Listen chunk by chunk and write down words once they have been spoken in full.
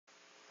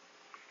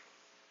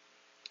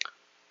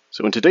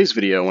So in today's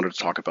video, I wanted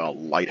to talk about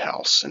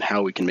Lighthouse and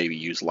how we can maybe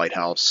use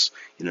Lighthouse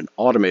in an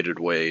automated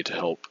way to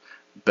help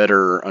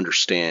better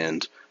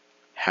understand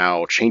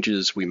how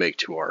changes we make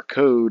to our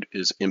code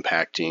is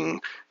impacting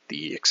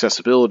the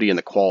accessibility and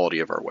the quality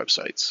of our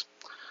websites.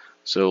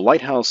 So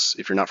Lighthouse,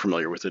 if you're not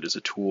familiar with it, is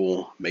a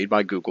tool made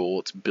by Google.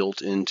 It's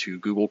built into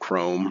Google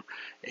Chrome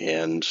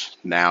and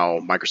now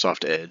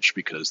Microsoft Edge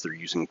because they're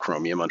using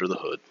Chromium under the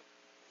hood.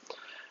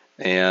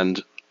 And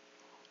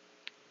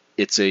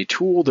it's a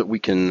tool that we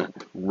can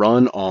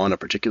run on a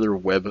particular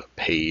web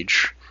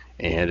page,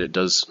 and it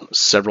does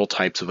several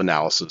types of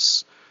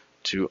analysis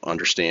to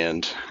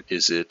understand,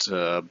 is it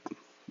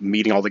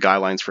meeting all the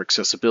guidelines for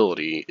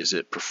accessibility? Is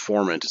it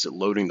performant? Is it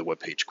loading the web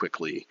page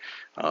quickly?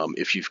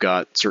 If you've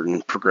got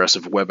certain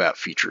progressive web app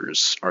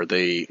features, are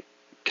they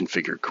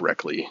configured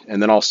correctly?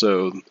 And then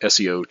also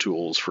SEO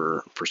tools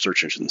for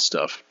search engine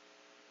stuff,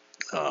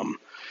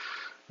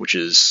 which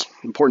is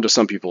important to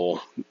some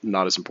people,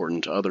 not as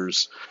important to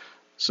others.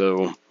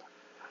 So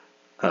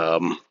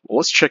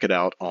let's check it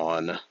out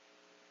on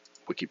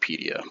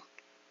Wikipedia.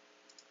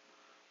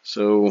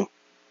 So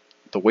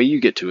the way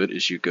you get to it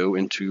is you go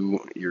into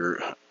your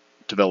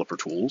developer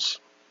tools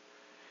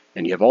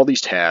and you have all these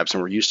tabs,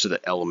 and we're used to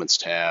the Elements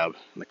tab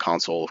and the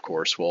console, of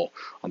course. Well,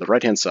 on the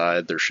right hand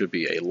side there should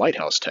be a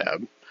Lighthouse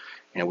tab,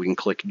 and we can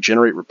click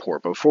Generate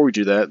Report. But before we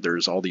do that,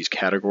 there's all these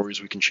categories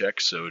we can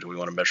check. So do we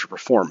want to measure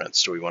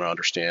performance? Do we want to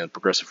understand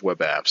progressive web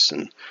apps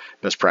and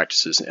best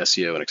practices in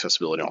SEO and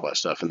accessibility and all that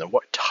stuff? And then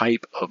what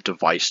type of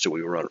device do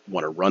we want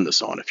to run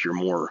this on? If you're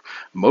more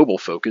mobile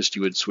focused,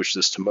 you would switch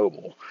this to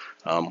mobile.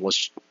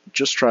 Let's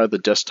just try the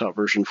desktop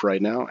version for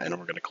right now, and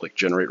we're going to click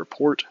Generate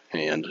Report,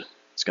 and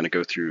it's going to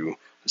go through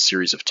a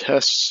series of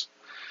tests,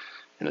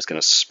 and it's going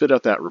to spit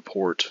out that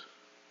report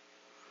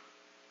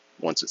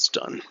once it's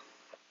done.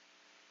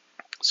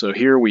 So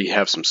here we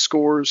have some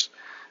scores,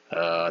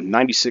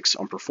 96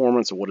 on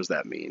performance. So what does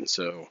that mean?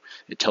 So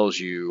it tells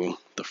you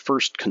the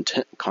first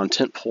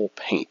contentful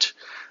paint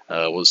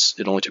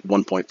it only took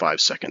 1.5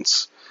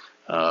 seconds.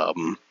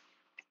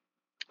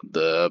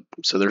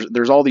 So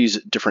there's all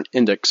these different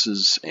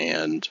indexes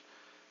and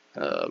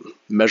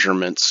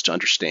measurements to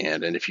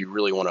understand. And if you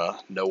really want to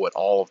know what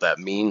all of that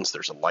means,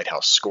 there's a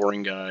Lighthouse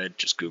scoring guide.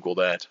 Just Google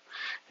that,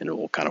 and it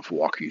will kind of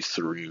walk you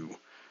through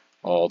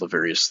all the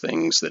various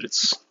things that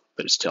it's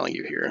telling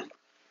you here.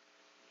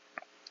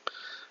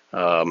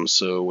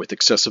 So with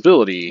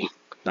accessibility,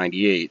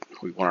 98,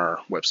 we want our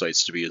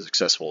websites to be as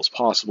accessible as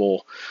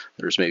possible.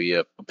 There's maybe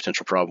a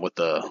potential problem with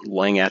the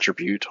lang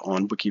attribute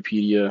on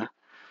Wikipedia.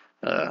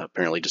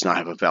 Apparently does not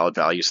have a valid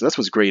value. So that's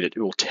what's great. It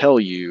will tell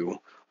you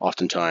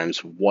oftentimes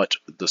what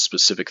the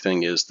specific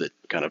thing is that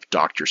kind of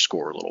docked your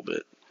score a little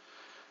bit.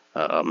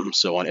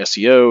 So on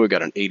SEO, we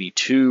got an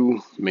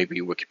 82.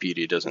 Maybe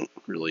Wikipedia doesn't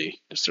really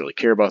necessarily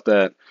care about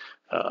that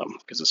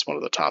because it's one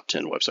of the top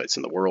 10 websites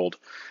in the world.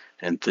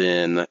 And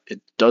then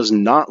it does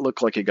not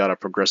look like it got a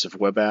progressive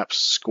web app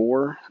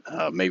score.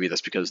 Maybe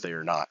that's because they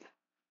are not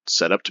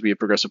set up to be a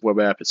progressive web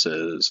app. It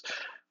says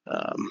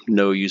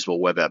no usable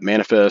web app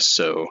manifest.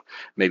 So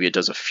maybe it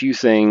does a few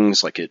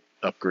things, like it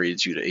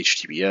upgrades you to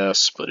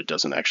HTTPS, but it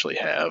doesn't actually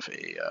have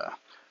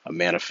a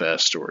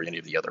manifest or any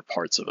of the other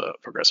parts of a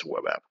progressive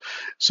web app.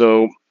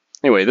 So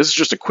anyway, this is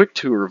just a quick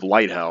tour of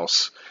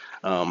Lighthouse.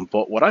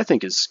 But what I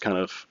think is kind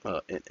of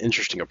an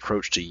interesting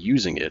approach to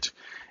using it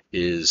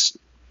is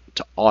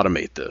to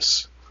automate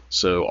this.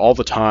 So all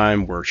the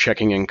time we're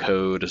checking in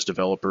code as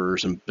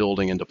developers and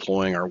building and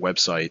deploying our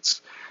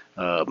websites.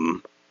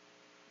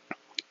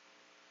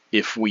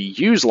 If we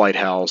use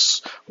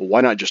Lighthouse, well, why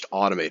not just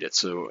automate it?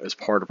 So as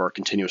part of our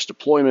continuous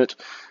deployment,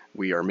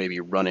 we are maybe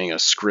running a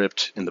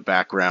script in the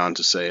background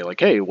to say, like,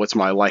 hey, what's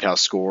my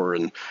Lighthouse score?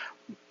 And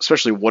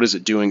especially, what is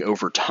it doing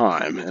over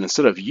time? And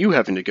instead of you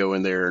having to go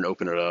in there and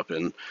open it up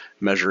and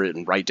measure it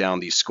and write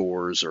down these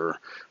scores or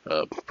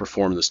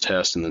perform this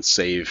test and then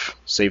save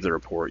the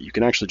report, you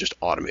can actually just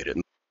automate it.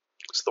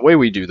 So the way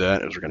we do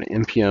that is we're going to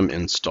npm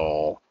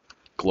install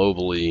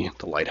globally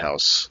the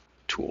Lighthouse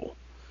tool.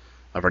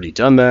 I've already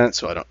done that,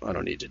 so I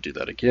don't need to do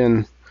that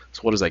again.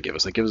 So what does that give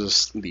us? That gives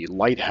us the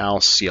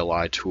Lighthouse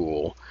CLI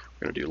tool.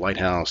 We're going to do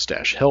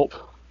lighthouse-help,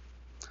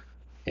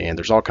 and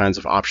there's all kinds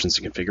of options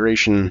and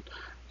configuration.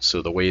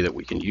 So the way that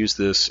we can use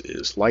this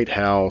is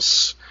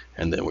Lighthouse,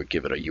 and then we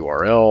give it a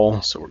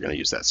URL. So we're going to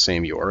use that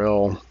same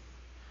URL, and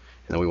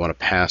then we want to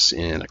pass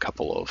in a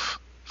couple of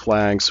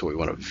flags. So we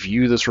want to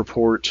view this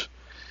report,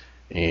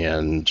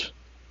 and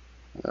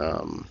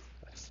I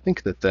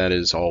think that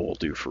is all we'll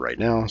do for right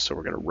now. So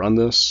we're going to run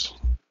this.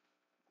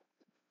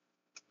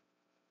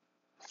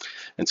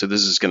 And so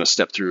this is going to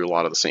step through a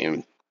lot of the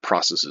same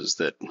processes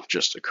that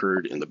just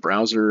occurred in the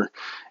browser,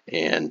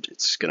 and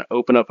it's going to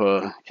open up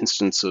an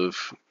instance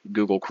of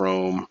Google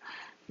Chrome.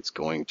 It's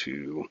going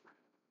to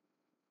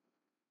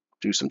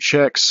do some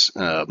checks.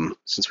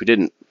 Since we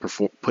didn't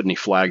put any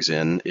flags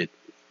in, it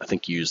I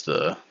think used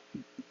the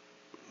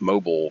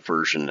mobile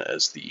version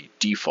as the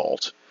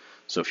default.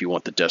 So if you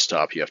want the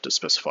desktop, you have to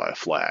specify a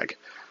flag.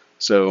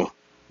 So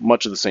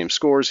much of the same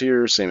scores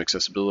here, same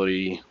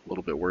accessibility, a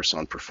little bit worse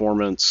on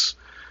performance.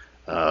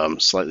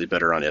 slightly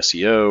better on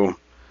SEO.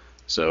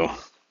 So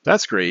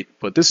that's great,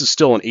 but this is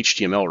still an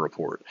HTML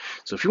report.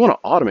 So if you want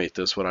to automate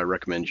this, what I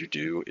recommend you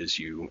do is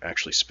you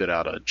actually spit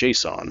out a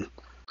JSON.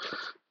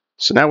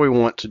 So now we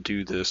want to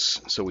do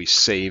this so we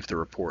save the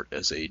report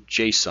as a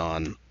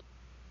JSON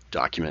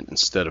document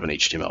instead of an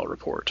HTML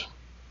report.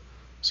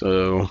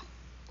 So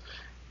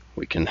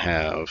we can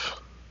have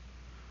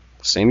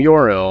the same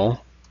URL,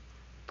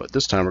 but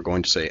this time we're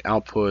going to say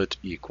output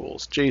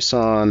equals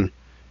JSON,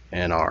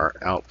 and our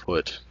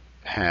output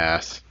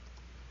path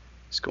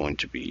is going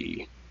to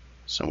be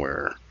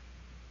somewhere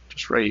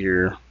just right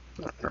here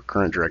in our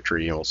current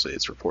directory, and we'll say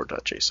it's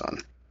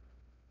report.json.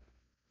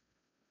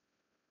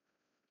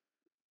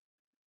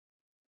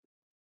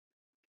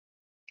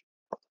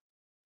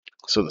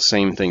 So the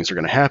same things are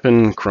going to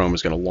happen. Chrome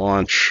is going to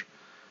launch.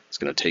 It's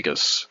going to take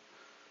us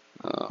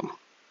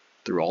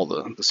through all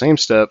the same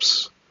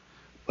steps,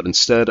 but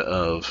instead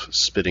of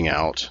spitting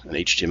out an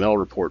HTML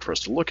report for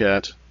us to look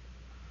at,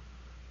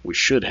 we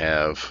should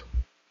have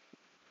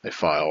a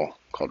file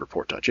called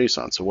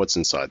report.json. So what's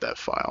inside that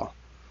file?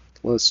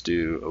 Let's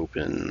do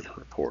open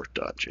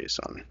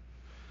report.json.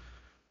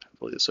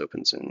 Hopefully this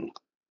opens in.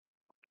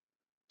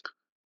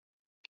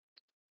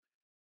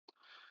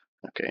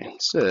 Okay,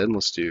 instead,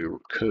 let's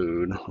do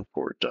code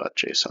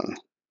report.json.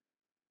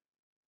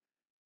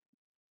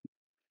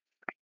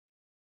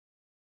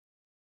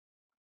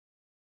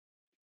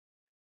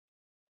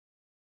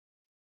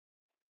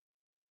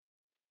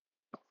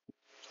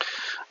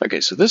 Okay,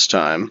 so this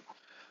time,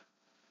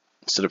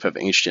 instead of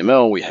having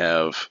HTML, we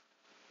have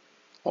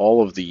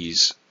all of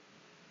these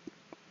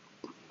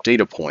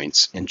data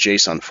points in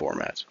JSON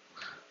format.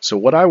 So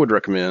what I would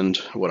recommend,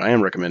 what I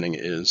am recommending,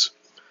 is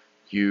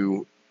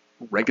you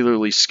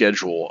regularly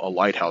schedule a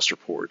Lighthouse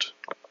report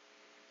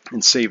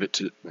and save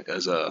it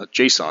as a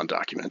JSON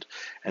document,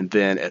 and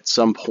then at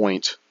some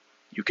point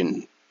you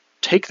can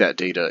take that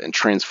data and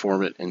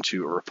transform it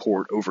into a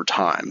report over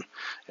time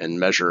and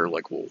measure,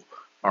 like, well,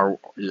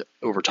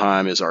 over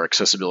time, is our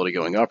accessibility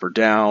going up or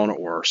down,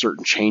 or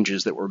certain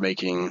changes that we're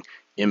making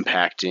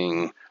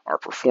impacting our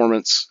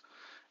performance.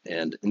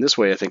 And in this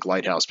way, I think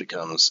Lighthouse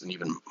becomes an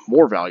even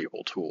more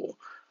valuable tool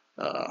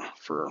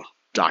for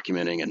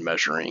documenting and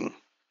measuring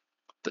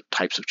the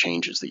types of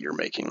changes that you're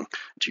making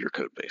to your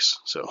code base.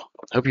 So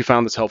I hope you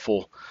found this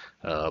helpful.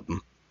 Let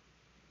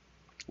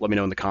me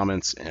know in the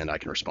comments and I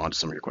can respond to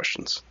some of your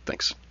questions.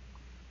 Thanks.